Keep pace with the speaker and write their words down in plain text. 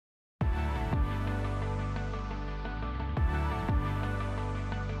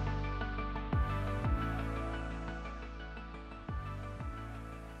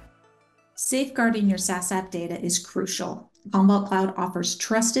Safeguarding your SaaS app data is crucial. Commvault Cloud offers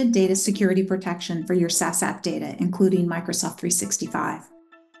trusted data security protection for your SaaS app data, including Microsoft 365.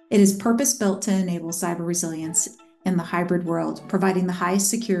 It is purpose-built to enable cyber resilience in the hybrid world, providing the highest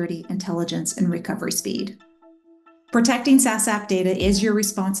security, intelligence, and recovery speed. Protecting SaaS app data is your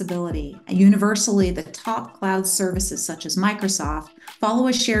responsibility. Universally, the top cloud services such as Microsoft follow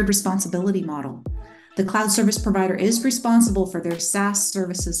a shared responsibility model. The cloud service provider is responsible for their SaaS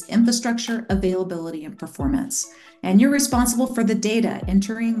services infrastructure, availability, and performance. And you're responsible for the data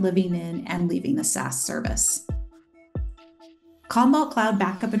entering, living in, and leaving the SaaS service. Commvault Cloud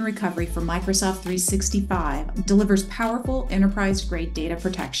Backup and Recovery for Microsoft 365 delivers powerful enterprise-grade data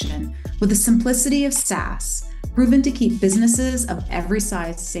protection with the simplicity of SaaS, proven to keep businesses of every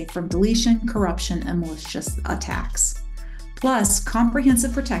size safe from deletion, corruption, and malicious attacks. Plus,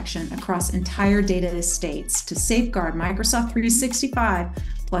 comprehensive protection across entire data estates to safeguard Microsoft 365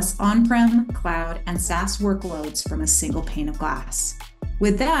 plus on-prem, cloud, and SaaS workloads from a single pane of glass.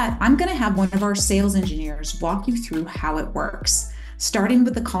 With that, I'm going to have one of our sales engineers walk you through how it works, starting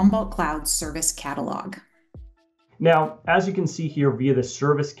with the Commvault Cloud Service Catalog. Now, as you can see here via the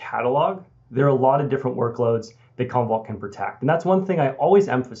Service Catalog, there are a lot of different workloads that Commvault can protect. And that's one thing I always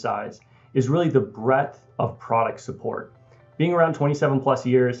emphasize is really the breadth of product support. Being around 27 plus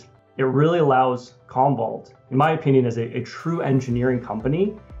years, it really allows Commvault, in my opinion, as a true engineering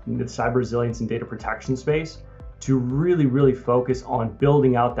company in the cyber resilience and data protection space, to really focus on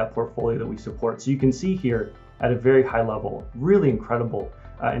building out that portfolio that we support. So you can see here at a very high level, really incredible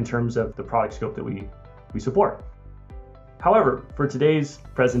in terms of the product scope that we support. However, for today's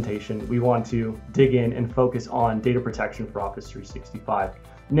presentation, we want to dig in and focus on data protection for Office 365.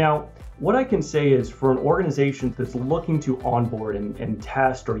 Now, what I can say is for an organization that's looking to onboard and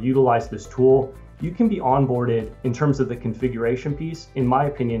test or utilize this tool, you can be onboarded in terms of the configuration piece, in my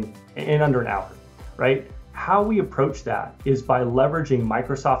opinion, in under an hour, right? How we approach that is by leveraging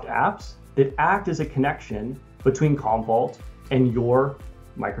Microsoft apps that act as a connection between Commvault and your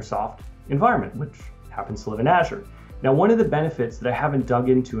Microsoft environment, which happens to live in Azure. Now, one of the benefits that I haven't dug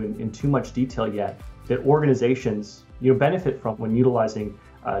into in too much detail yet that organizations benefit from when utilizing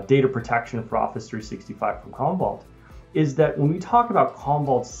data protection for Office 365 from Commvault is that when we talk about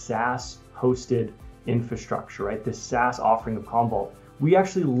Commvault's SaaS hosted infrastructure, right, this SaaS offering of Commvault, we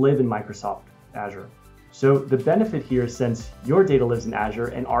actually live in Microsoft Azure. So the benefit here, since your data lives in Azure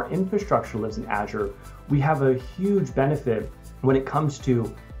and our infrastructure lives in Azure, we have a huge benefit when it comes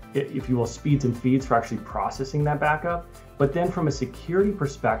to, if you will, speeds and feeds for actually processing that backup. But then from a security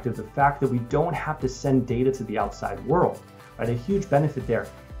perspective, the fact that we don't have to send data to the outside world, right? A huge benefit there.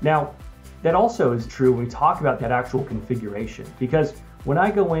 Now, that also is true when we talk about that actual configuration, because when I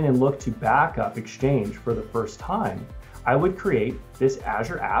go in and look to backup Exchange for the first time, I would create this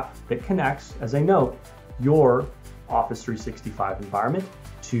Azure app that connects, as I note, your Office 365 environment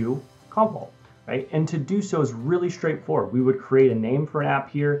to Commvault, right? And to do so is really straightforward. We would create a name for an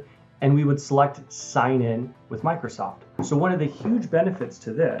app here, and we would select sign in with Microsoft. So one of the huge benefits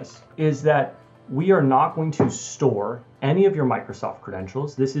to this is that we are not going to store any of your Microsoft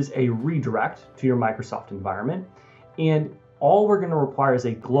credentials. This is a redirect to your Microsoft environment. And all we're going to require is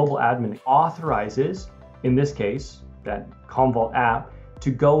a global admin that authorizes, in this case, that Commvault app, to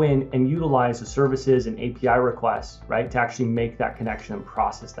go in and utilize the services and API requests, right, to actually make that connection and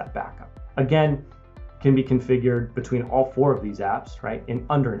process that backup. Again, can be configured between all four of these apps, right, in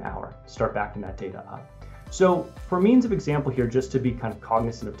under an hour, start backing that data up. So for means of example here, just to be kind of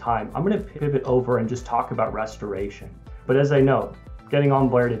cognizant of time, I'm going to pivot over and just talk about restoration. But as I know, getting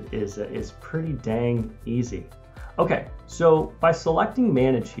onboarded is pretty dang easy. Okay, so by selecting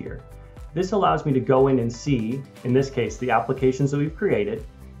manage here, this allows me to go in and see, in this case, the applications that we've created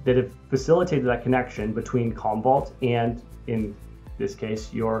that have facilitated that connection between Commvault and, in this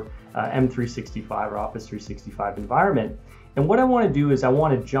case, your M365 or Office 365 environment. And what I want to do is I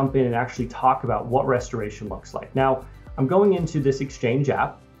want to jump in and actually talk about what restoration looks like. Now, I'm going into this Exchange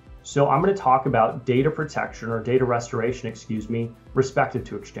app, so I'm going to talk about data protection or data restoration, respective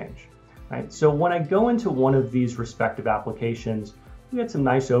to Exchange. Right? So when I go into one of these respective applications, we get some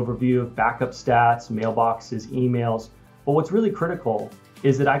nice overview of backup stats, mailboxes, emails. But what's really critical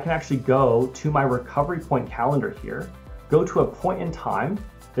is that I can actually go to my recovery point calendar here, go to a point in time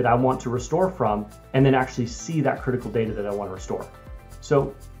that I want to restore from, and then actually see that critical data that I want to restore.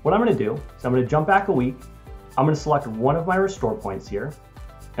 So what I'm going to do is I'm going to jump back a week. I'm going to select one of my restore points here,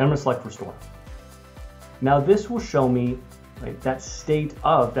 and I'm going to select restore. Now this will show me, right, that state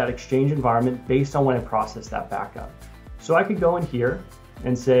of that Exchange environment based on when I process that backup. So I could go in here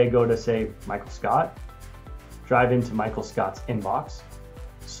and go to Michael Scott, drive into Michael Scott's inbox,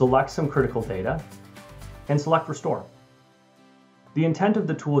 select some critical data, and select Restore. The intent of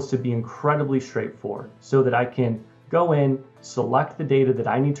the tool is to be incredibly straightforward so that I can go in, select the data that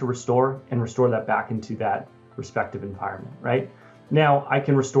I need to restore, and restore that back into that respective environment, right? Now, I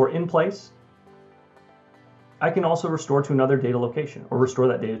can restore in place. I can also restore to another data location or restore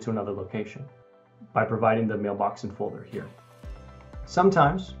that data to another location by providing the mailbox and folder here.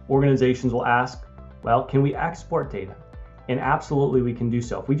 Sometimes organizations will ask, well, can we export data? And absolutely we can do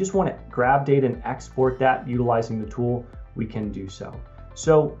so. If we just want to grab data and export that utilizing the tool, we can do so.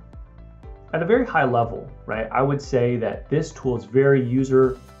 So at a very high level, right, I would say that this tool is very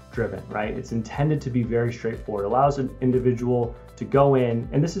user driven, right? It's intended to be very straightforward. It allows an individual to go in,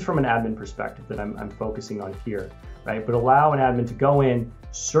 and this is from an admin perspective that I'm focusing on here, right? But allow an admin to go in,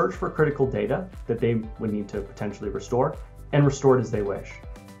 search for critical data that they would need to potentially restore, and restore it as they wish.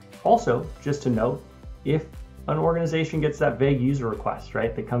 Also, just to note, if an organization gets that vague user request,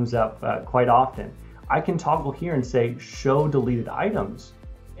 right, that comes up quite often, I can toggle here and say, show deleted items,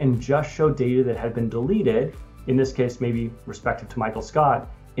 and just show data that had been deleted, in this case, maybe respective to Michael Scott,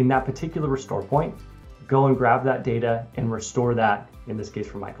 in that particular restore point, go and grab that data and restore that, in this case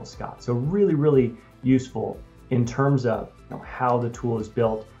for Michael Scott. So really, really useful in terms of how the tool is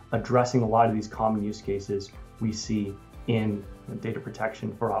built, addressing a lot of these common use cases we see in data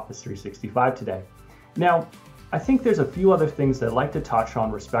protection for Office 365 today. Now, I think there's a few other things that I'd like to touch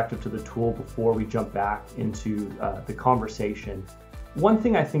on respective to the tool before we jump back into the conversation. One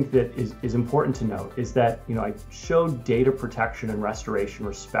thing I think that is important to note is that I showed data protection and restoration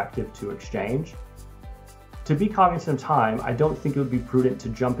respective to Exchange. To be cognizant of time, I don't think it would be prudent to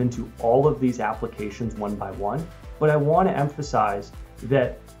jump into all of these applications one by one, but I want to emphasize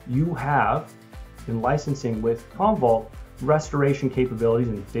that you have, in licensing with Commvault, restoration capabilities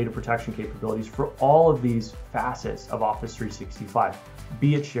and data protection capabilities for all of these facets of Office 365,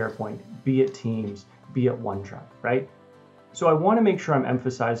 be it SharePoint, be it Teams, be it OneDrive, right? So I want to make sure I'm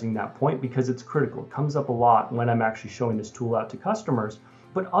emphasizing that point because it's critical. It comes up a lot when I'm actually showing this tool out to customers.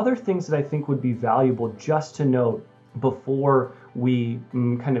 But other things that I think would be valuable just to note before we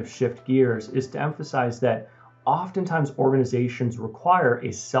kind of shift gears is to emphasize that oftentimes organizations require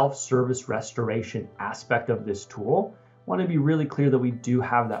a self-service restoration aspect of this tool. I want to be really clear that we do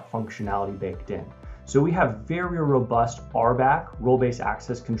have that functionality baked in. So we have very robust RBAC, role-based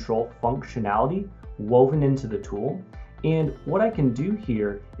access control functionality woven into the tool. And what I can do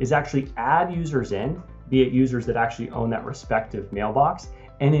here is actually add users in, be it users that actually own that respective mailbox,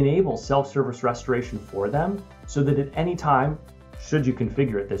 and enable self-service restoration for them so that at any time, should you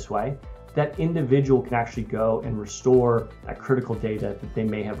configure it this way, that individual can actually go and restore that critical data that they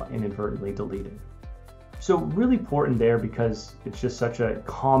may have inadvertently deleted. So really important there because it's just such a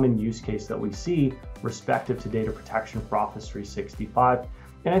common use case that we see respective to data protection for Office 365.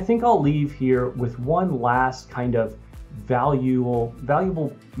 And I think I'll leave here with one last kind of valuable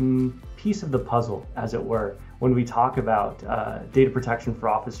piece of the puzzle, as it were, when we talk about data protection for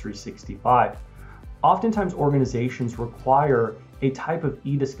Office 365. Oftentimes organizations require a type of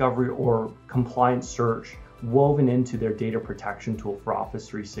e-discovery or compliance search woven into their data protection tool for Office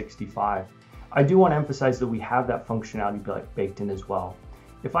 365. I do want to emphasize that we have that functionality baked in as well.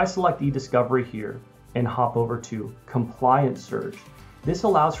 If I select e-discovery here and hop over to compliance search, this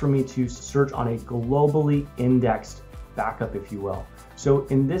allows for me to search on a globally indexed backup, if you will. So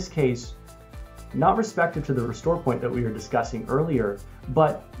in this case, not respective to the restore point that we were discussing earlier,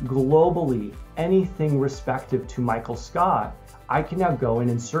 but globally, anything respective to Michael Scott, I can now go in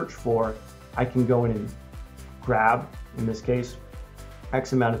and search for. I can go in and grab, in this case,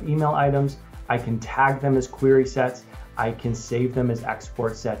 X amount of email items. I can tag them as query sets. I can save them as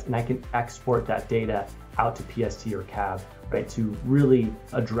export sets, and I can export that data out to PST or CAB, right, to really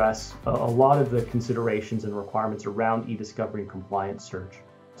address a lot of the considerations and requirements around e-discovery and compliance search.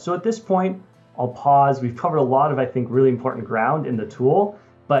 So at this point, I'll pause. We've covered a lot of, I think, really important ground in the tool,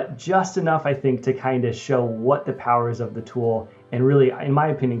 but just enough, I think, to kind of show what the power is of the tool and really, in my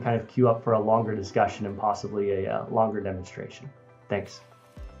opinion, kind of queue up for a longer discussion and possibly a longer demonstration. Thanks.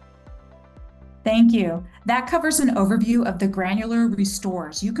 Thank you. That covers an overview of the granular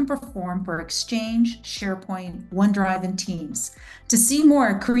restores you can perform for Exchange, SharePoint, OneDrive, and Teams. To see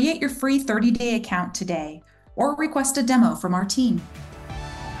more, create your free 30-day account today or request a demo from our team.